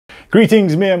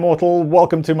Greetings, mere mortal.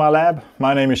 Welcome to my lab.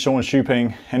 My name is Sean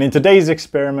Shooping, and in today's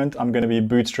experiment, I'm going to be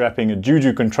bootstrapping a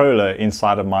Juju controller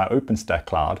inside of my Openstack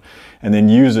Cloud and then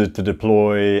use it to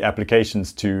deploy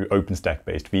applications to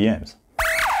OpenStack-based VMs.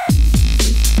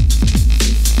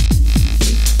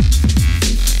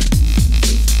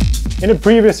 In a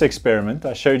previous experiment,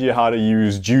 I showed you how to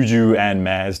use Juju and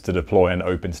Maz to deploy an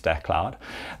Openstack Cloud.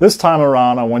 This time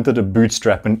around, I wanted to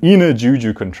bootstrap an inner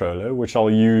Juju controller, which I'll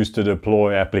use to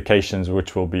deploy applications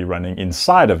which will be running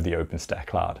inside of the Openstack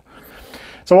Cloud.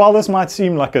 So while this might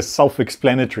seem like a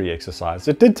self-explanatory exercise,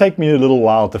 it did take me a little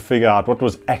while to figure out what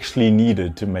was actually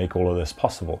needed to make all of this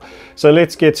possible. So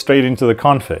let's get straight into the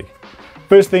config.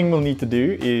 First thing we'll need to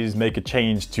do is make a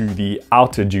change to the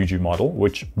outer Juju model,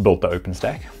 which built the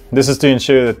OpenStack. This is to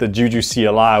ensure that the Juju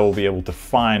CLI will be able to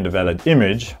find a valid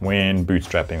image when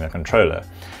bootstrapping the controller.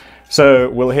 So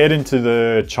we'll head into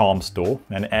the charm store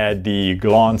and add the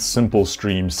glance simple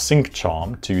stream sync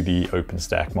charm to the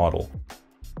OpenStack model.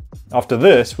 After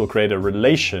this, we'll create a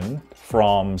relation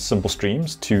from simple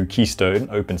streams to Keystone,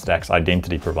 OpenStack's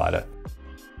identity provider.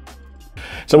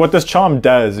 So what this charm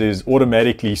does is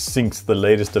automatically syncs the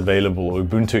latest available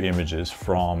Ubuntu images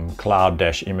from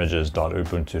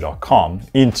cloud-images.ubuntu.com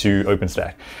into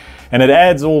OpenStack. And it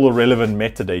adds all the relevant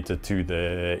metadata to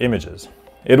the images.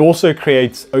 It also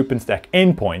creates OpenStack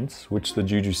endpoints, which the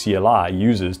Juju CLI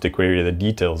uses to query the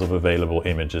details of available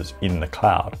images in the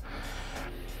cloud.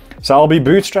 So I'll be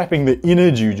bootstrapping the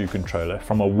inner Juju controller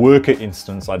from a worker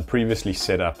instance I'd previously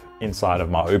set up inside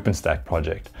of my OpenStack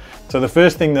project. So the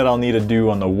first thing that I'll need to do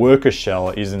on the worker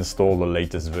shell is install the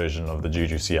latest version of the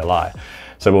Juju CLI.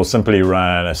 So we'll simply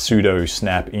run a sudo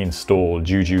snap install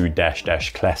juju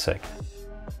 -- classic.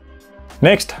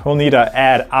 Next, we'll need to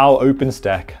add our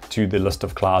OpenStack to the list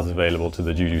of clouds available to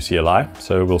the Juju CLI.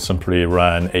 So we'll simply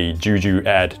run a juju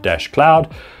add -cloud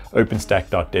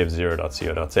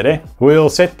openstack.dev0.co.za. We'll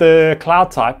set the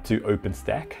cloud type to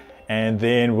OpenStack, and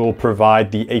then we'll provide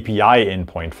the API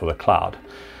endpoint for the cloud.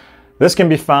 This can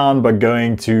be found by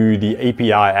going to the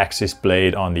API access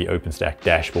blade on the OpenStack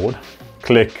dashboard.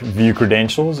 Click View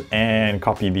Credentials and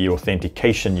copy the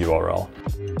authentication URL.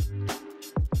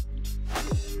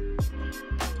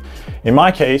 In my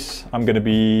case, I'm going to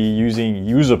be using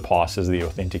user pass as the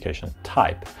authentication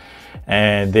type.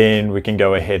 And then we can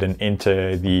go ahead and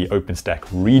enter the OpenStack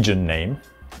region name.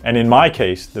 And in my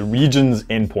case, the region's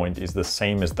endpoint is the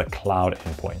same as the cloud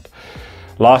endpoint.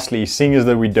 Lastly, seeing as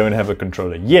though we don't have a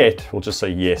controller yet, we'll just say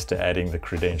yes to adding the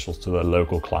credentials to the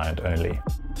local client only.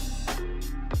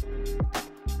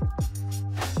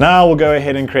 Now we'll go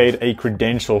ahead and create a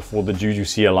credential for the Juju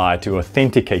CLI to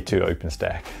authenticate to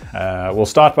OpenStack. We'll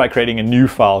start by creating a new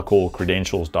file called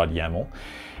credentials.yaml.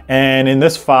 And in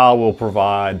this file, we'll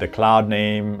provide the cloud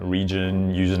name,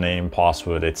 region, username,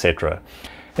 password, etc.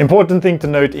 Important thing to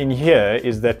note in here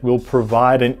is that we'll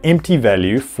provide an empty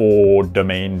value for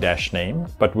domain-name,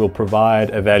 but we'll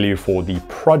provide a value for the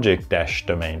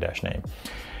project-domain-name.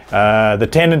 The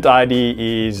tenant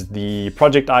ID is the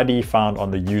project ID found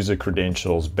on the user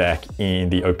credentials back in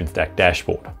the OpenStack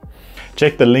dashboard.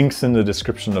 Check the links in the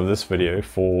description of this video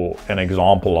for an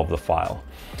example of the file.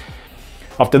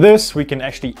 After this, we can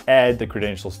actually add the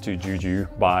credentials to Juju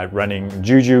by running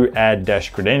juju add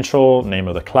 -credential, name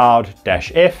of the cloud,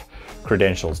 -f,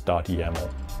 credentials.yaml.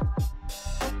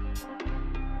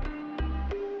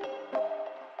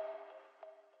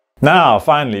 Now,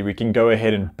 finally, we can go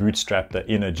ahead and bootstrap the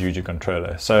inner Juju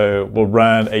controller. So we'll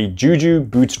run a Juju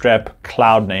bootstrap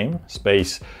cloud name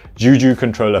space Juju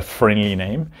controller friendly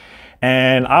name.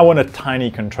 And I want a tiny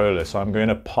controller, so I'm going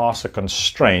to pass a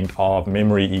constraint of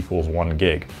memory equals 1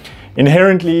 gig.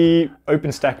 Inherently,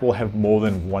 OpenStack will have more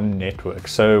than one network,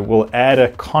 so we'll add a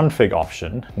config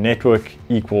option, network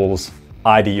equals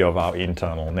ID of our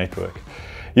internal network.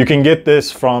 You can get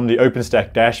this from the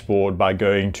OpenStack dashboard by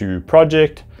going to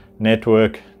Project,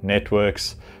 Network,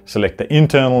 Networks, select the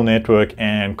internal network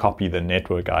and copy the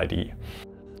network ID.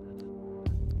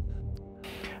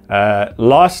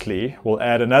 Lastly, we'll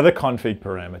add another config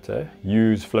parameter,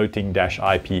 use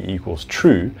floating-ip equals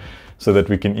true, so that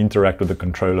we can interact with the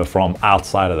controller from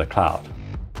outside of the cloud.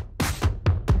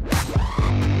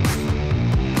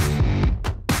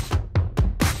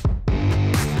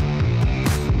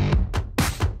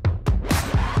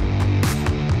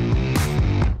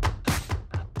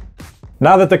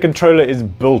 Now that the controller is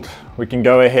built, we can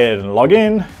go ahead and log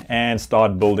in and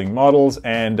start building models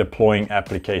and deploying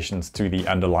applications to the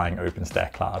underlying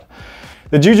OpenStack Cloud.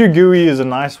 The Juju GUI is a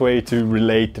nice way to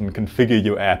relate and configure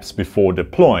your apps before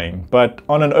deploying, but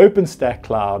on an OpenStack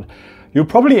Cloud,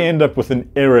 you'll probably end up with an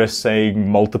error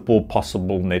saying multiple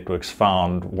possible networks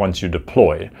found once you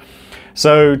deploy.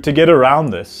 So to get around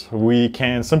this, we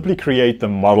can simply create the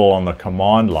model on the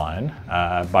command line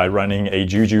by running a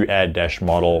juju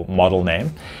add-model model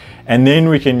name. And then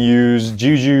we can use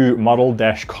juju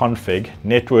model-config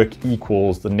network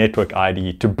equals the network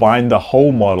ID to bind the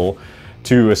whole model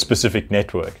to a specific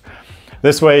network.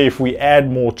 This way, if we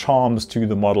add more charms to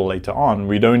the model later on,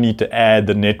 we don't need to add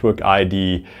the network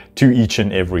ID to each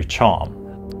and every charm.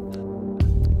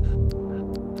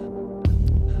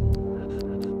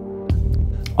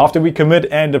 After we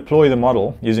commit and deploy the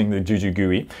model using the Juju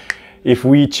GUI, if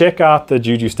we check out the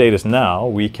Juju status now,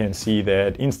 we can see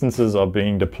that instances are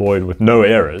being deployed with no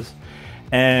errors.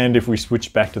 And if we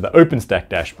switch back to the Openstack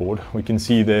dashboard, we can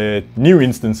see that new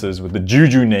instances with the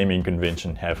Juju naming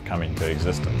convention have come into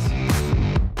existence.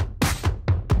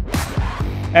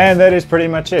 And that is pretty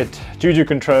much it. Juju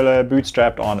controller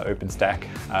bootstrapped on Openstack.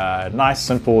 Nice,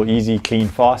 simple, easy, clean,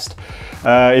 fast.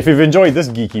 If you've enjoyed this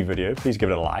geeky video, please give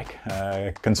it a like.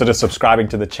 Consider subscribing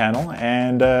to the channel.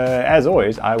 And as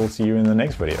always, I will see you in the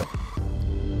next video.